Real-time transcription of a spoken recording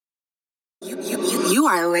You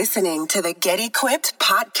are listening to the Get Equipped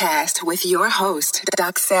podcast with your host,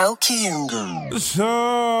 Daxel Kiungu. So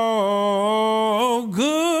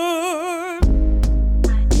good.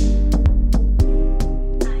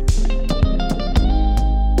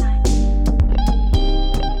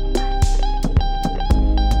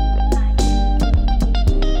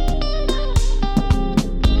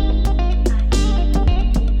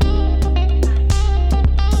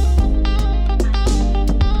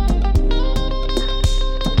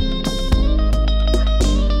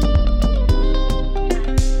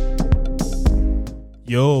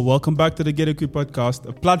 Yo, welcome back to the Get Equipped podcast,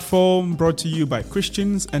 a platform brought to you by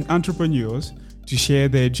Christians and entrepreneurs to share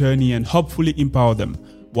their journey and hopefully empower them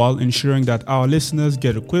while ensuring that our listeners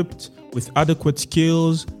get equipped with adequate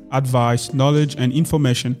skills, advice, knowledge, and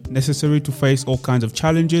information necessary to face all kinds of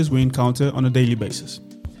challenges we encounter on a daily basis.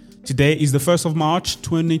 Today is the 1st of March,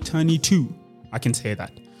 2022. I can say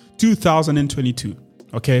that. 2022.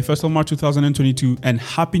 Okay, 1st of March 2022, and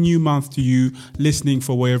happy new month to you listening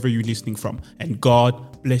for wherever you're listening from. And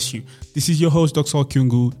God bless you. This is your host, Daxel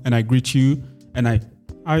Kiungu, and I greet you, and I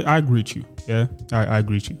greet you. Yeah, I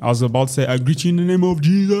greet you. I was about to say, I greet you in the name of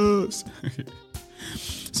Jesus.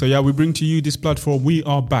 So yeah, we bring to you this platform. We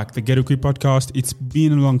are back, the Get Equipped podcast. It's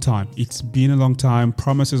been a long time.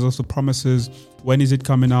 Promises also promises. When is it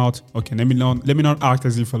coming out? Okay, let me not act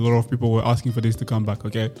as if a lot of people were asking for this to come back,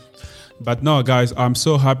 okay? But no, guys, I'm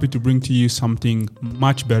so happy to bring to you something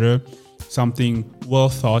much better, something well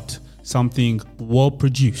thought, something well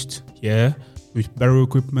produced, yeah? With better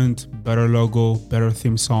equipment, better logo, better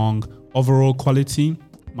theme song, overall quality,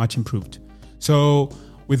 much improved. So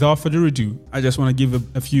without further ado, I just want to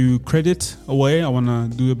give a few credits away. I want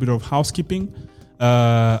to do a bit of housekeeping.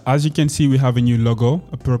 As you can see, we have a new logo,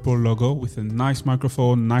 a purple logo with a nice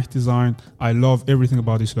microphone, nice design. I love everything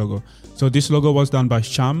about this logo. So this logo was done by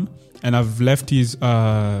Sham, and I've left his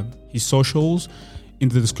socials in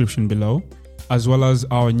the description below, as well as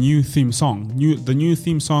our new theme song. The new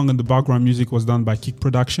theme song and the background music was done by Kick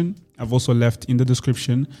Production. I've also left in the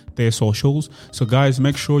description their socials. So guys,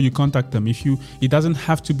 make sure you contact them. It doesn't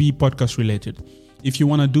have to be podcast related. If you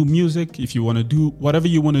want to do music, if you want to do whatever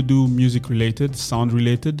you want to do, music related, sound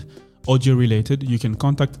related, audio related, you can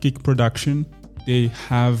contact Kick Production. They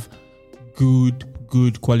have good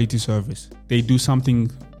quality service. They do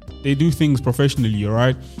things professionally, all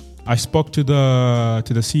right? I spoke to the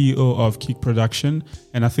CEO of Kick Production,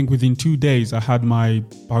 and I think within 2 days I had my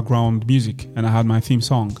background music and I had my theme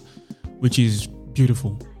song, which is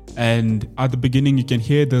beautiful. And at the beginning you can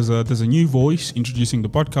hear there's a new voice introducing the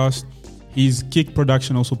podcast. His Kick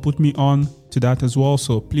Production also put me on to that as well.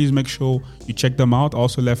 So please make sure you check them out. I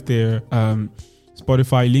also left their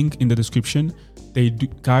Spotify link in the description.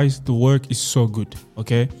 Guys, the work is so good,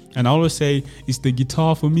 okay? And I always say it's the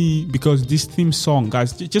guitar for me, because this theme song,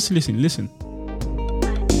 guys, just listen.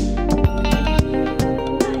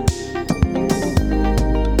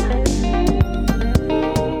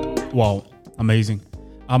 Wow, amazing.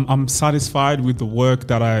 I'm satisfied with the work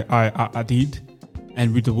that I did.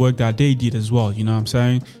 And with the work that they did as well, you know what I'm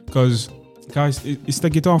saying? Because, guys, it's the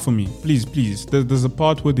guitar for me. Please. There's a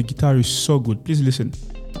part where the guitar is so good. Please listen.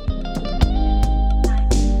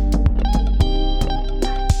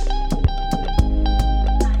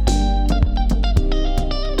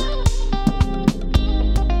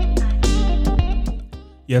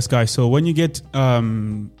 Yes, guys. So when you get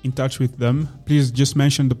in touch with them, please just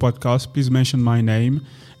mention the podcast. Please mention my name,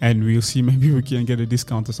 and we'll see. Maybe we can get a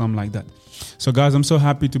discount or something like that. So, guys, I'm so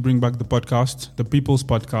happy to bring back the podcast, the People's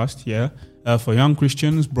Podcast, for young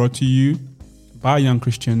Christians, brought to you by young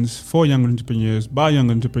Christians, for young entrepreneurs, by young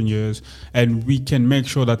entrepreneurs, and we can make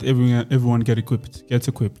sure that everyone gets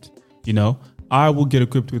equipped. You know, I will get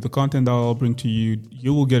equipped with the content that I'll bring to you.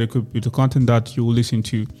 You will get equipped with the content that you will listen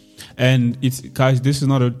to. And this is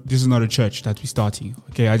not a church that we're starting.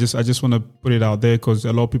 Okay, I just want to put it out there, because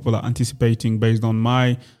a lot of people are anticipating based on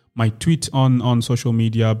my tweet on social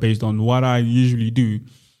media, based on what I usually do.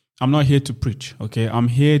 I'm not here to preach, okay? I'm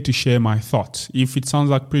here to share my thoughts. If it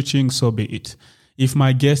sounds like preaching, so be it. If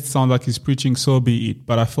my guest sounds like he's preaching, so be it.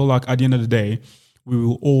 But I feel like at the end of the day, we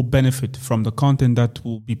will all benefit from the content that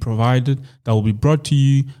will be provided, that will be brought to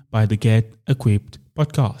you by the Get Equipped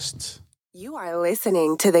podcast. You are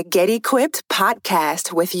listening to the Get Equipped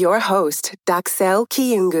podcast with your host, Daxel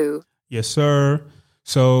Kiungu. Yes, sir.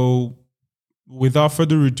 So without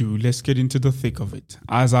further ado, let's get into the thick of it.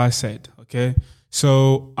 As I said, okay?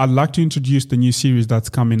 So I'd like to introduce the new series that's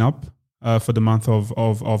coming up for the month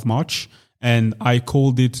of March. And I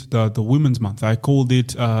called it the Women's Month. I called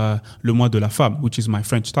it Le Mois De La Femme, which is my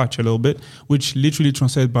French touch a little bit, which literally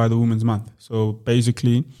translates by the Women's Month. So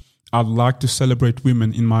basically, I'd like to celebrate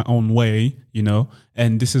women in my own way,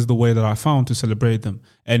 and this is the way that I found to celebrate them.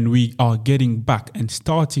 And we are getting back and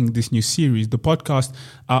starting this new series, the podcast,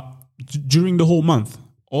 during the whole month.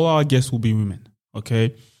 All our guests will be women,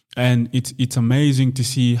 okay? And it's amazing to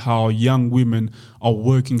see how young women are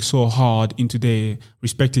working so hard into their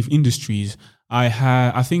respective industries.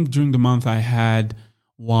 I think during the month I had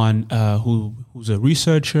one who's a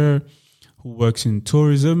researcher who works in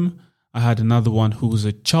tourism. I had another one who's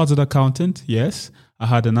a chartered accountant. Yes, I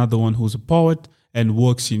had another one who's a poet and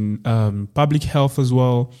works in public health as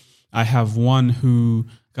well. I have one who,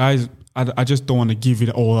 guys, I just don't want to give it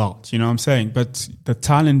all out, you know what I'm saying? But the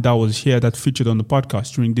talent that was here that featured on the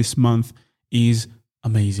podcast during this month is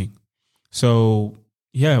amazing. So,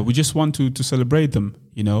 yeah, we just want to celebrate them,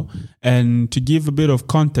 and to give a bit of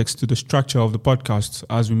context to the structure of the podcast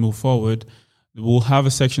as we move forward, we'll have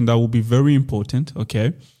a section that will be very important,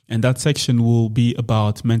 okay? And that section will be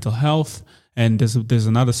about mental health, and there's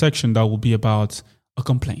another section that will be about a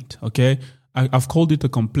complaint, okay? I've called it a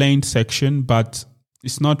complaint section, but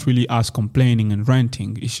it's not really us complaining and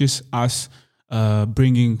ranting. It's just us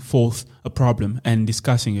bringing forth a problem and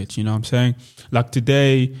discussing it. You know what I'm saying? Like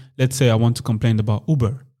today, let's say I want to complain about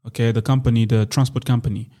Uber, okay? The company, the transport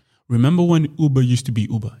company. Remember when Uber used to be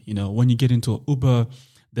Uber? When you get into an Uber,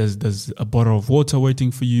 there's a bottle of water waiting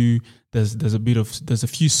for you. There's a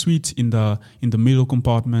few sweets in the middle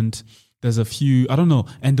compartment. There's a few, I don't know,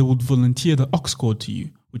 and they would volunteer the aux cord to you.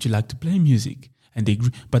 Would you like to play music?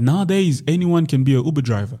 But nowadays, anyone can be an Uber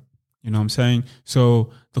driver. You know what I'm saying?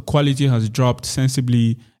 So the quality has dropped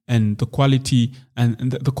sensibly, and the quality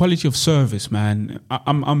and the quality of service, man.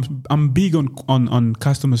 I'm big on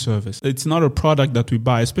customer service. It's not a product that we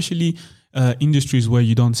buy, especially industries where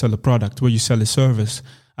you don't sell a product, where you sell a service.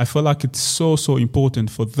 I feel like it's so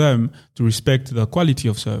important for them to respect the quality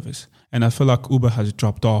of service. And I feel like Uber has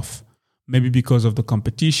dropped off, maybe because of the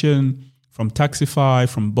competition from Taxify,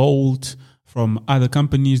 from Bolt, from other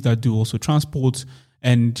companies that do also transport,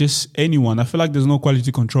 and just anyone. I feel like there's no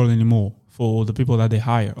quality control anymore for the people that they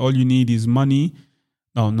hire. All you need is money.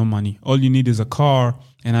 No money. All you need is a car,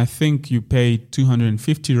 and I think you pay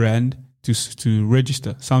 250 Rand to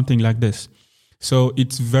register, something like this. So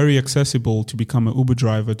it's very accessible to become an Uber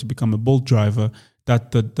driver, to become a Bolt driver,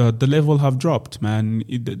 that the level have dropped, man.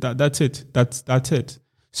 That's it. That's it.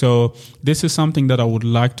 So this is something that I would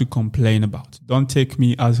like to complain about. Don't take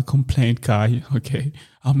me as a complaint guy, okay?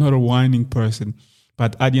 I'm not a whining person.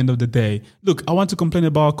 But at the end of the day, look, I want to complain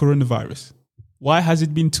about coronavirus. Why has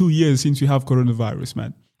it been 2 years since we have coronavirus,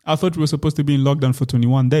 man? I thought we were supposed to be in lockdown for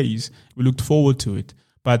 21 days. We looked forward to it.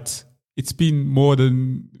 But it's been more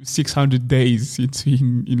than 600 days since we're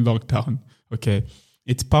in lockdown, okay?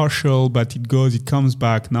 It's partial, but it comes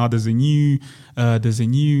back. Now there's a new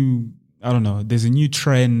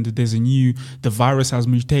trend. The virus has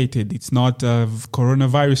mutated. It's not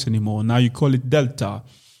coronavirus anymore. Now you call it Delta.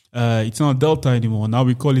 It's not Delta anymore. Now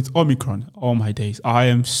we call it Omicron. Oh my days. I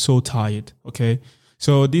am so tired. Okay.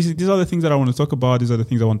 So these are the things that I want to talk about. These are the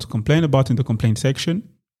things I want to complain about in the complaint section.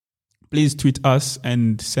 Please tweet us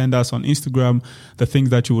and send us on Instagram the things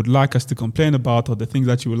that you would like us to complain about or the things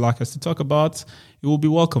that you would like us to talk about. It will be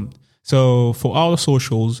welcomed. So for our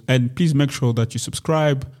socials, and please make sure that you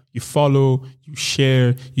subscribe, you follow, you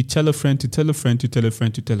share, you tell a friend to tell a friend to tell a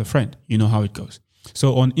friend to tell a friend. You know how it goes.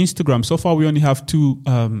 So on Instagram, so far we only have two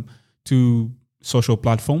social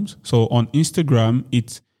platforms. So on Instagram,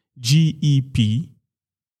 it's GEP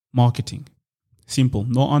Marketing. Simple.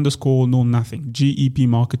 No underscore, no nothing. GEP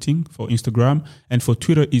Marketing for Instagram. And for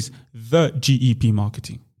Twitter is the GEP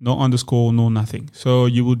Marketing. No underscore, no nothing. So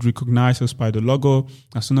you would recognize us by the logo.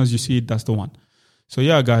 As soon as you see it, that's the one. So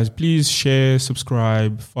yeah, guys, please share,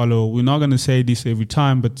 subscribe, follow. We're not going to say this every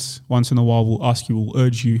time, but once in a while we'll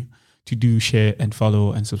urge you to do share and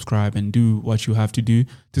follow and subscribe and do what you have to do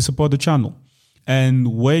to support the channel.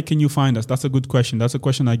 And where can you find us? That's a good question. That's a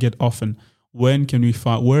question I get often. Where can you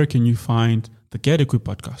find the Get Equipped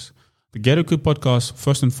podcast? The Get Equipped podcast,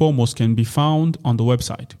 first and foremost, can be found on the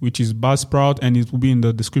website, which is Buzzsprout, and it will be in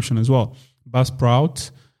the description as well.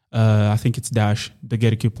 Buzzsprout, I think it's the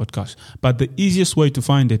Get Equipped podcast. But the easiest way to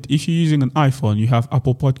find it, if you're using an iPhone, you have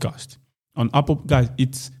Apple Podcast. On Apple, guys,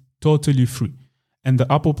 it's totally free. And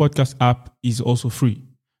the Apple Podcast app is also free.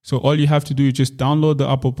 So all you have to do is just download the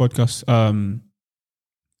Apple Podcast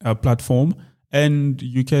platform, and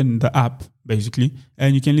the app basically,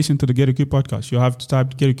 and you can listen to the Get Equipped podcast. You have to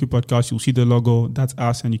type Get Equipped podcast. You'll see the logo. That's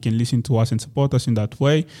us, and you can listen to us and support us in that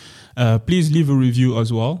way. Please leave a review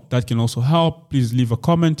as well. That can also help. Please leave a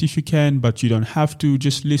comment if you can, but you don't have to.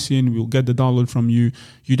 Just listen. We'll get the download from you.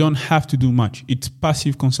 You don't have to do much. It's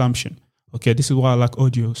passive consumption. Okay, this is why I like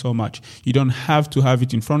audio so much. You don't have to have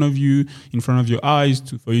it in front of you, in front of your eyes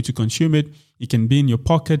for you to consume it. It can be in your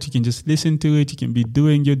pocket. You can just listen to it. You can be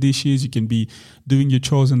doing your dishes. You can be doing your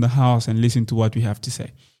chores in the house and listen to what we have to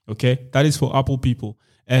say. Okay, that is for Apple people.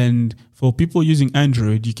 And for people using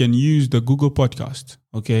Android, you can use the Google Podcast.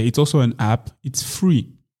 Okay, it's also an app. It's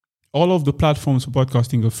free. All of the platforms for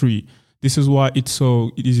podcasting are free. This is why it's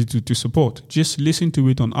so easy to support. Just listen to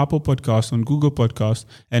it on Apple Podcasts, on Google Podcasts,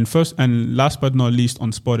 and first and last but not least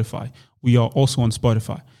on Spotify. We are also on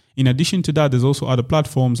Spotify. In addition to that, there's also other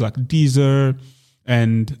platforms like Deezer,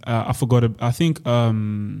 and I think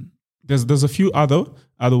there's a few other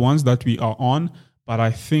ones that we are on. But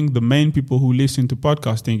I think the main people who listen to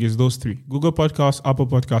podcasting is those three: Google Podcasts, Apple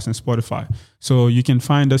Podcasts, and Spotify. So you can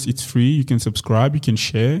find us. It's free. You can subscribe. You can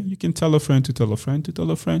share. You can tell a friend to tell a friend to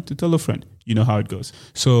tell a friend to tell a friend. You know how it goes.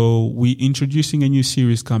 So we're introducing a new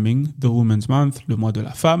series coming, the Women's Month, Le Mois De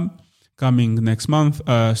La Femme, coming next month,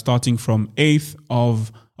 starting from 8th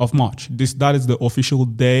of March. That is the official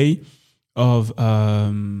day of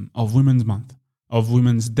Women's Month, of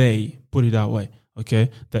Women's Day, put it that way.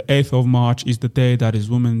 Okay, the 8th of March is the day that is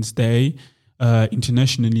Women's Day,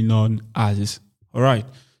 internationally known as. All right.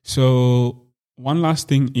 So one last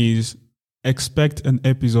thing is expect an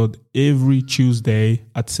episode every Tuesday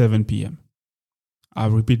at 7 p.m. I'll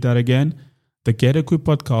repeat that again. The Get Equipped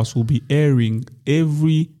podcast will be airing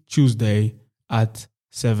every Tuesday at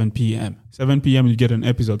 7 p.m. 7 p.m. you get an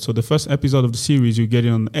episode. So the first episode of the series, you get it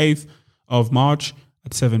on the 8th of March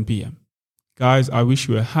at 7 p.m. Guys, I wish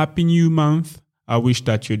you a happy new month. I wish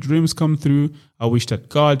that your dreams come through. I wish that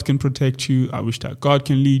God can protect you. I wish that God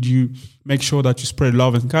can lead you. Make sure that you spread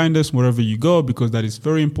love and kindness wherever you go, because that is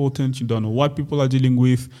very important. You don't know what people are dealing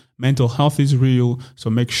with. Mental health is real. So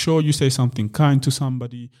make sure you say something kind to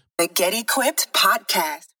somebody. The Get Equipped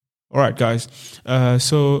podcast. All right, guys.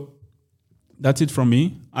 So that's it from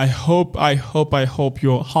me. I hope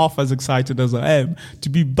you're half as excited as I am to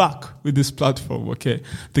be back with this platform, okay?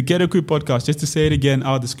 The Get Equipped podcast, just to say it again,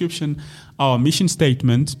 our description, our mission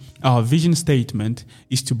statement, our vision statement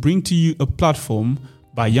is to bring to you a platform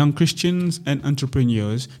by young Christians and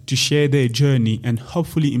entrepreneurs to share their journey and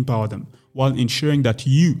hopefully empower them, while ensuring that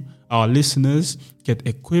you, our listeners, get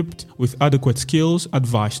equipped with adequate skills,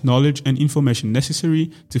 advice, knowledge, and information necessary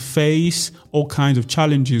to face all kinds of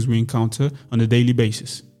challenges we encounter on a daily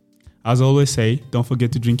basis. As I always say, don't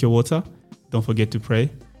forget to drink your water. Don't forget to pray.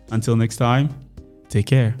 Until next time, take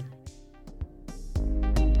care.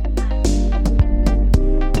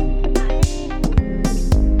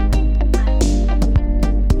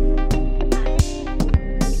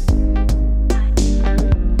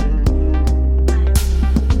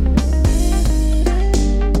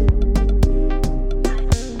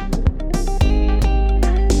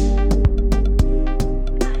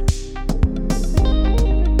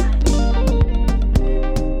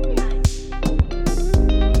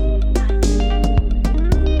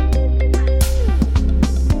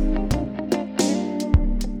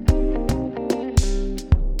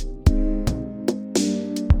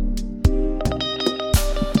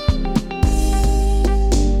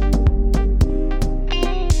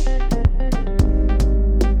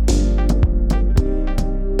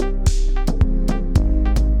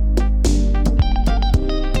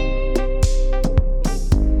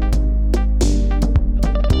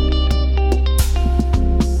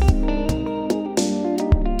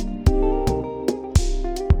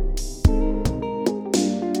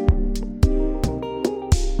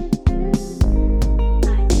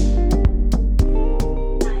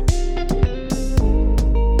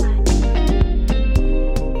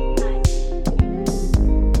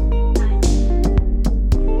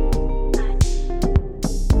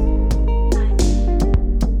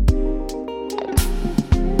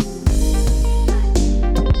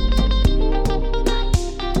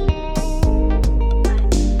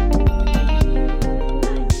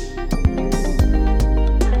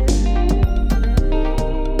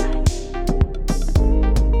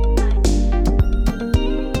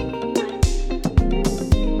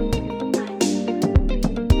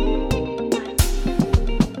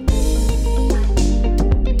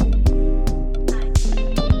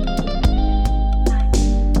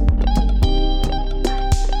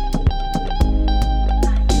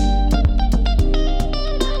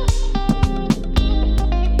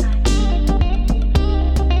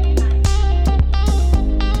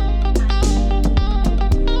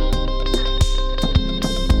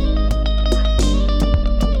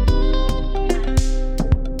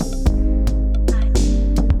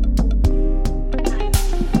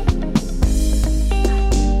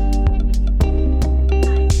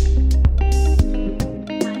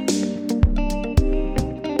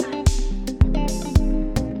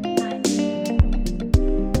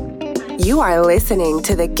 You are listening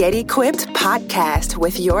to the Get Equipped podcast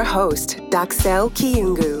with your host, Daxel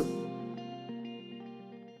Kiyungu.